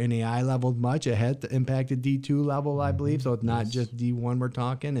D3 or NAI levels much. It has impacted D2 level, I believe. So it's not just D1 we're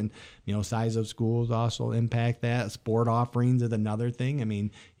talking. And, you know, size of schools also impact that. Sport offerings is another thing. I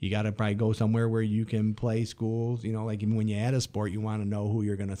mean, you got to probably go somewhere where you can play schools. You know, like even when you add a sport, you want to know who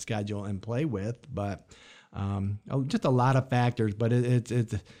you're going to schedule and play with. But just a lot of factors, but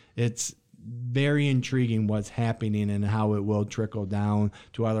it's very intriguing what's happening and how it will trickle down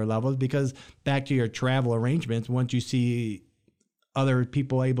to other levels, because back to your travel arrangements, once you see other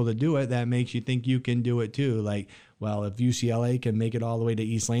people able to do it, that makes you think you can do it too. Like, well, if UCLA can make it all the way to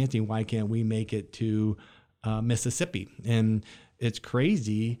East Lansing, why can't we make it to Mississippi? And it's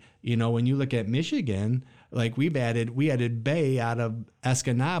crazy, you know, when you look at Michigan, like we added Bay out of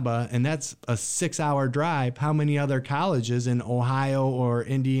Escanaba, and that's a 6-hour drive. How many other colleges in Ohio or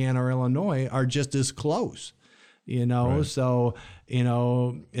Indiana or Illinois are just as close? You know, right. So, you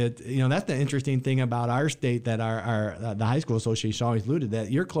know, that's the interesting thing about our state, that the high school association always alluded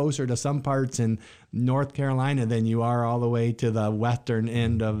that you're closer to some parts in North Carolina than you are all the way to the western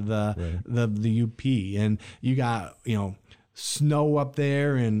end of the UP. And you got, you know, snow up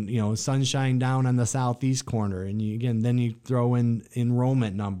there and, you know, sunshine down on the southeast corner. And then you throw in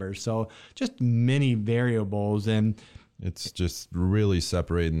enrollment numbers. So just many variables. And it's just really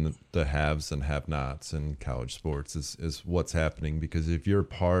separating the haves and have-nots in college sports is what's happening. Because if you're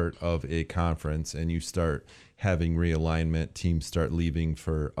part of a conference and you start having realignment, teams start leaving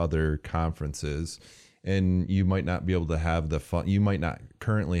for other conferences, and you might not be able to have you might not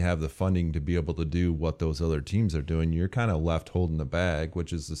currently have the funding to be able to do what those other teams are doing. You're kind of left holding the bag,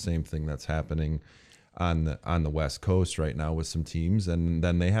 which is the same thing that's happening on the West Coast right now with some teams. And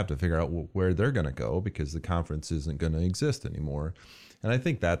then they have to figure out where they're going to go, because the conference isn't going to exist anymore. And I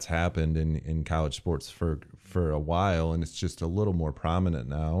think that's happened in college sports for a while, and it's just a little more prominent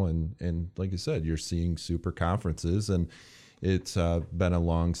now. And like you said, you're seeing super conferences, and it's been a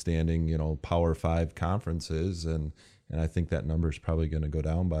long-standing, you know, Power 5 conferences, and I think that number is probably going to go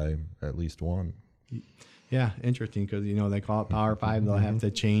down by at least one. Yeah, interesting, because, you know, they call it Power 5. They'll have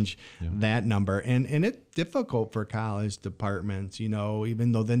to change that number. And it's difficult for college departments, you know,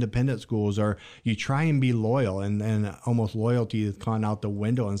 even though the independent schools you try and be loyal, and almost loyalty has gone out the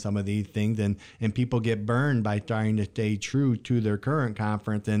window in some of these things. And people get burned by trying to stay true to their current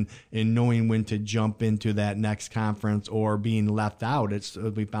conference and knowing when to jump into that next conference or being left out.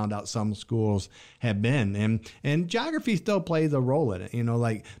 We found out some schools have been. And geography still plays a role in it, you know,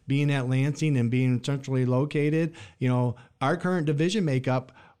 like being at Lansing and being centrally located, you know, our current division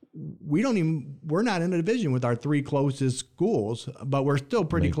makeup, we're not in a division with our 3 closest schools, but we're still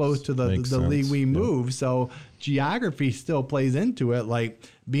pretty close to the league we move. So geography still plays into it. Like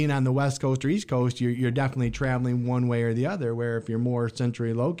being on the West Coast or East Coast, you're definitely traveling one way or the other, where if you're more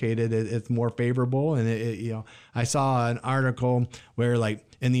centrally located, it's more favorable. And I saw an article where, like,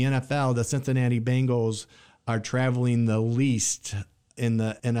 in the NFL, the Cincinnati Bengals are traveling the least in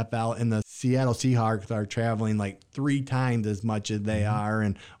the NFL, and the Seattle Seahawks are traveling like 3 times as much as they are,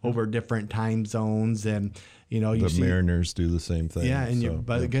 and over different time zones. And the Mariners do the same thing. Yeah, and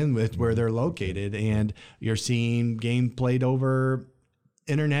but again, with where they're located, and you're seeing game played over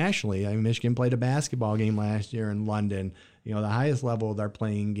internationally. I mean, Michigan played a basketball game last year in London. The highest level they're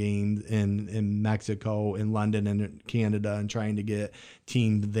playing games in Mexico, in London, and in Canada, and trying to get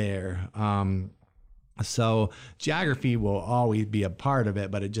teams there. So geography will always be a part of it,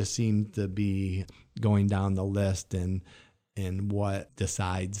 but it just seems to be going down the list and what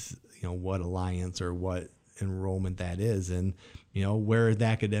decides, what alliance or what enrollment that is. And, where the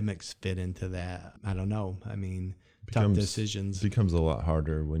academics fit into that, I don't know. I mean, tough decisions. It becomes a lot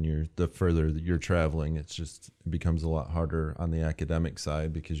harder when the further you're traveling. It becomes a lot harder on the academic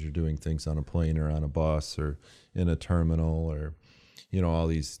side, because you're doing things on a plane or on a bus or in a terminal, or all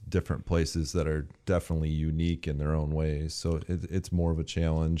these different places that are definitely unique in their own ways. So it's more of a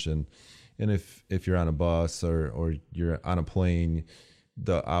challenge. And if you're on a bus or you're on a plane,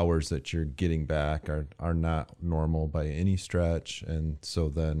 the hours that you're getting back are not normal by any stretch. And so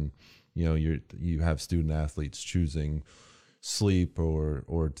then, you have student athletes choosing sleep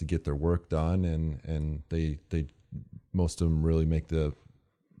or to get their work done. And they most of them really make the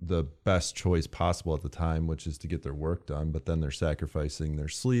best choice possible at the time, which is to get their work done, but then they're sacrificing their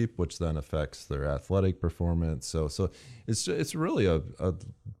sleep, which then affects their athletic performance. So it's really a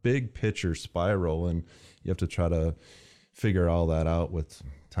big picture spiral, and you have to try to figure all that out with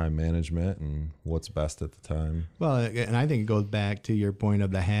time management and what's best at the time. Well, and I think it goes back to your point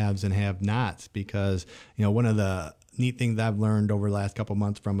of the haves and have-nots, because, one of the neat things I've learned over the last couple of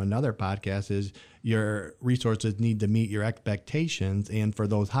months from another podcast is your resources need to meet your expectations. And for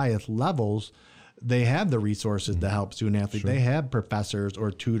those highest levels, they have the resources to help student athletes. Sure. They have professors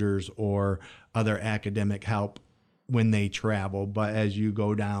or tutors or other academic help when they travel. But as you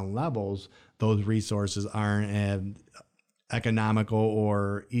go down levels, those resources aren't as economical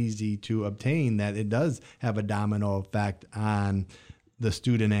or easy to obtain, that it does have a domino effect on the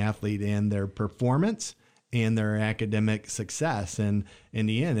student athlete and their performance and their academic success. And in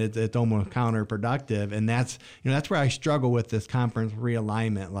the end, it's almost counterproductive. And that's where I struggle with this conference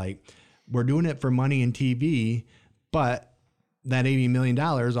realignment. Like, we're doing it for money and TV, but that $80 million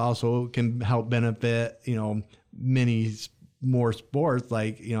also can help benefit, many more sports.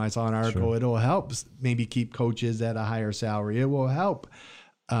 Like, I saw an article, sure, it'll help maybe keep coaches at a higher salary. It will help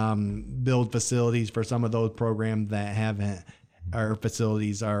build facilities for some of those programs that haven't, our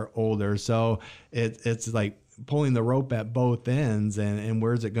facilities are older. So it's like pulling the rope at both ends, and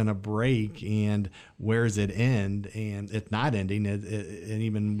where's it going to break and where's it end? And it's not ending. And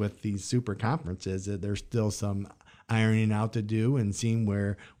even with these super conferences, there's still some ironing out to do and seeing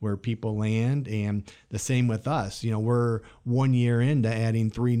where people land. And the same with us. We're 1 year into adding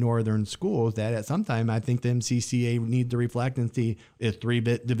 3 northern schools that at some time I think the MCCA needs to reflect and see, is 3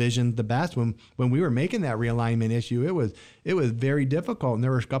 divisions the best? When we were making that realignment issue, it was very difficult. And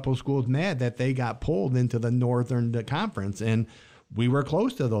there were a couple of schools mad that they got pulled into the northern conference, and we were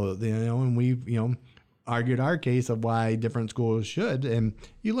close to those, and we, argued our case of why different schools should. And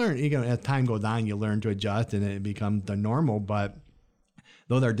you learn, as time goes on, you learn to adjust and it becomes the normal. But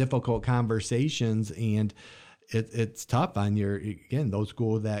those are difficult conversations, and it's tough on those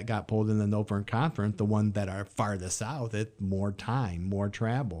schools that got pulled in the Northern Conference, the ones that are farthest south. It's more time, more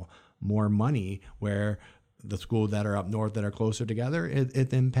travel, more money, where the schools that are up north that are closer together,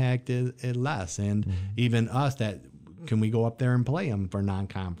 it impacted it less. And even us, that can we go up there and play them for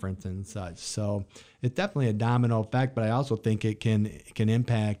non-conference and such? So it's definitely a domino effect, but I also think it can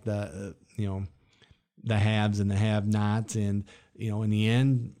impact the haves and the have-nots. And, in the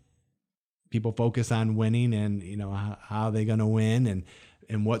end, people focus on winning and, how are they going to win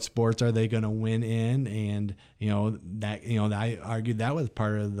and what sports are they going to win in? And, I argued that was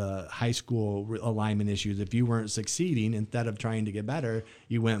part of the high school alignment issues. If you weren't succeeding, instead of trying to get better,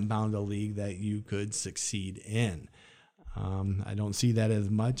 you went and found a league that you could succeed in. I don't see that as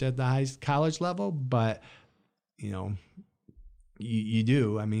much at the college level, but, you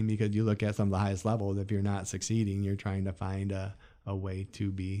do. I mean, because you look at some of the highest levels, if you're not succeeding, you're trying to find a way to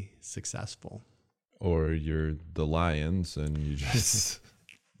be successful. Or you're the Lions and you just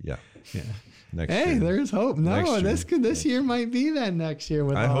Yeah. Next year. There's hope. No, this year might be that next year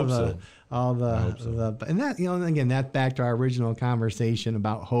with and that, and again, that's back to our original conversation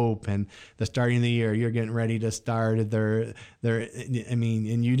about hope and the starting of the year. You're getting ready to start. You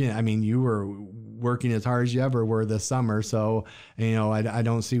were working as hard as you ever were this summer. So, I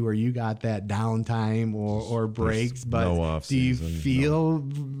don't see where you got that downtime or breaks. But no do you feel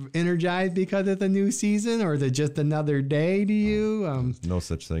energized because it's a new season, or is it just another day to you? No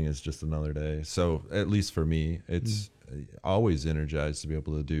such thing as just another day. So at least for me, it's always energized to be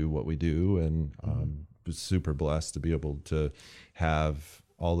able to do what we do, and super blessed to be able to have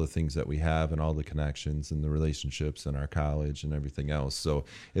all the things that we have and all the connections and the relationships in our college and everything else. So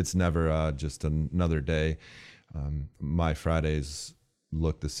it's never just another day. My Fridays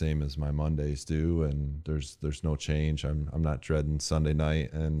look the same as my Mondays do, and there's no change. I'm not dreading Sunday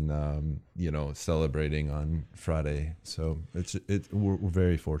night and celebrating on Friday. So we're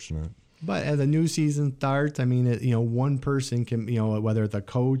very fortunate. But as a new season starts, one person can, whether it's a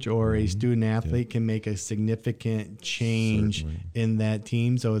coach or a student athlete, can make a significant change in that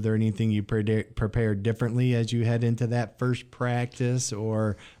team. So is there anything you prepare differently as you head into that first practice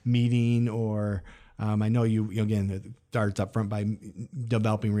or meeting? Or I know you again, it starts up front by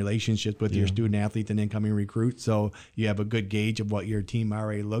developing relationships with your student athletes and incoming recruits. So you have a good gauge of what your team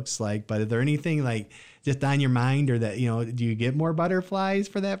already looks like. But is there anything like just on your mind, or that, do you get more butterflies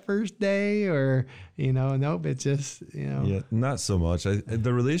for that first day, or, nope, it's just, Yeah, not so much.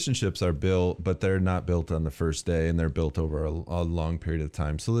 The relationships are built, but they're not built on the first day, and they're built over a long period of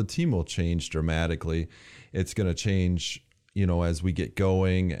time. So the team will change dramatically. It's going to change, as we get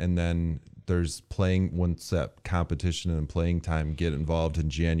going, and then there's once that competition and playing time get involved in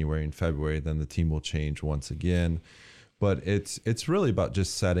January and February, then the team will change once again. But it's really about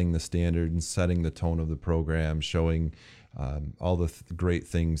just setting the standard and setting the tone of the program, showing all the great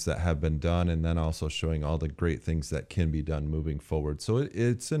things that have been done, and then also showing all the great things that can be done moving forward. So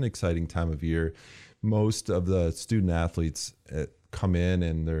it's an exciting time of year. Most of the student athletes come in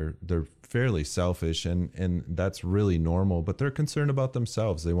and they're fairly selfish, and that's really normal, but they're concerned about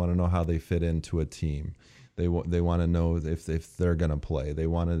themselves. They want to know how they fit into a team. They want to know if they're going to play. They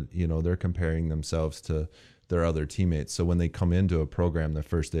want to, they're comparing themselves to their other teammates. So when they come into a program the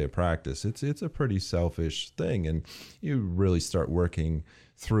first day of practice, it's a pretty selfish thing, and you really start working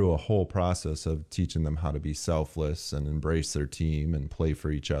through a whole process of teaching them how to be selfless and embrace their team and play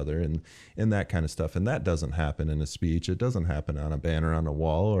for each other and that kind of stuff. And that doesn't happen in a speech. It doesn't happen on a banner on a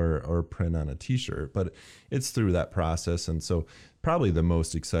wall or print on a t-shirt, but it's through that process. And so probably the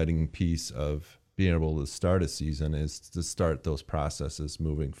most exciting piece of being able to start a season is to start those processes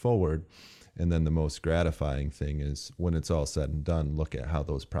moving forward. And then the most gratifying thing is when it's all said and done, look at how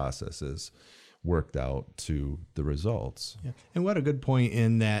those processes worked out to the results. Yeah. And what a good point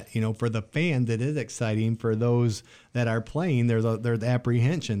in that, for the fans, it is exciting. For those that are playing, there's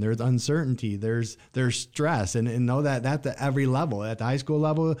apprehension, there's uncertainty, there's stress, and know that that's at every level. At the high school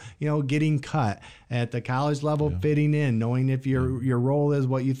level, getting cut. At the college level, fitting in, knowing if your role is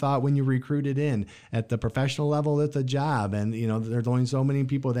what you thought when you recruited in. At the professional level, it's a job, and there's only so many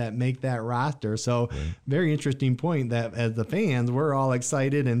people that make that roster. So very interesting point that as the fans, we're all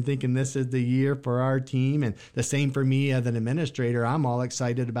excited and thinking this is the year for our team. And the same for me as an administrator. I'm all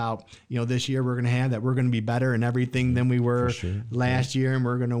excited about this year we're going to be better in everything than we were last year, and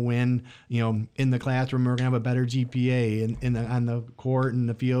we're going to win in the classroom. We're going to have a better GPA on the court and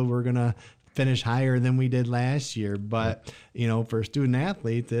the field. We're going to finish higher than we did last year. But for student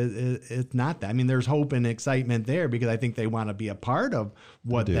athletes, it's not that. There's hope and excitement there because I think they want to be a part of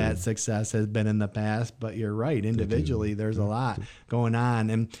what that success has been in the past. But you're right, individually there's a lot going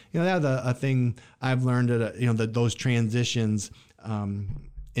on. And that was a thing I've learned that those transitions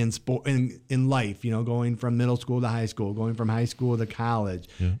in sport, in life, going from middle school to high school, going from high school to college,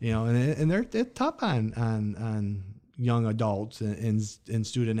 and it's tough on young adults and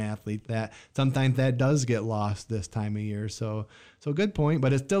student athletes, that sometimes that does get lost this time of year. So good point,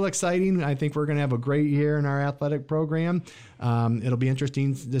 but it's still exciting. I think we're going to have a great year in our athletic program. It'll be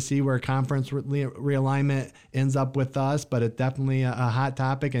interesting to see where conference realignment ends up with us, but it's definitely a hot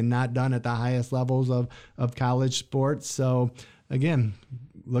topic and not done at the highest levels of college sports. So again,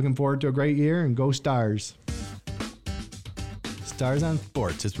 looking forward to a great year, and go Stars. Stars on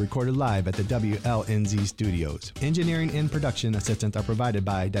Sports is recorded live at the WLNZ studios. Engineering and production assistance are provided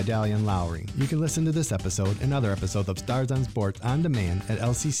by Didalian Lowry. You can listen to this episode and other episodes of Stars on Sports on demand at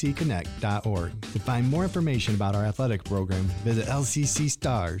lccconnect.org. To find more information about our athletic program, visit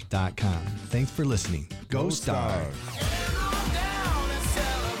lccstars.com. Thanks for listening. Go Stars!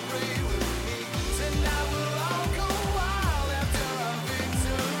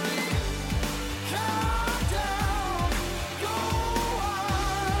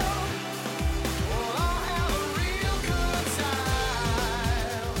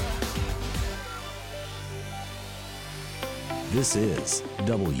 This is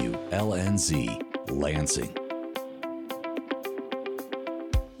WLNZ Lansing.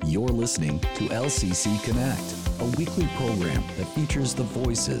 You're listening to LCC Connect, a weekly program that features the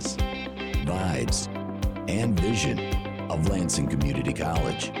voices, vibes, and vision of Lansing Community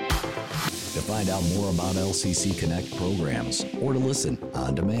College. To find out more about LCC Connect programs or to listen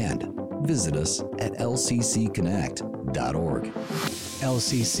on demand, visit us at lccconnect.org.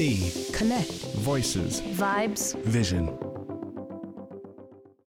 LCC Connect. Voices. Vibes. Vision.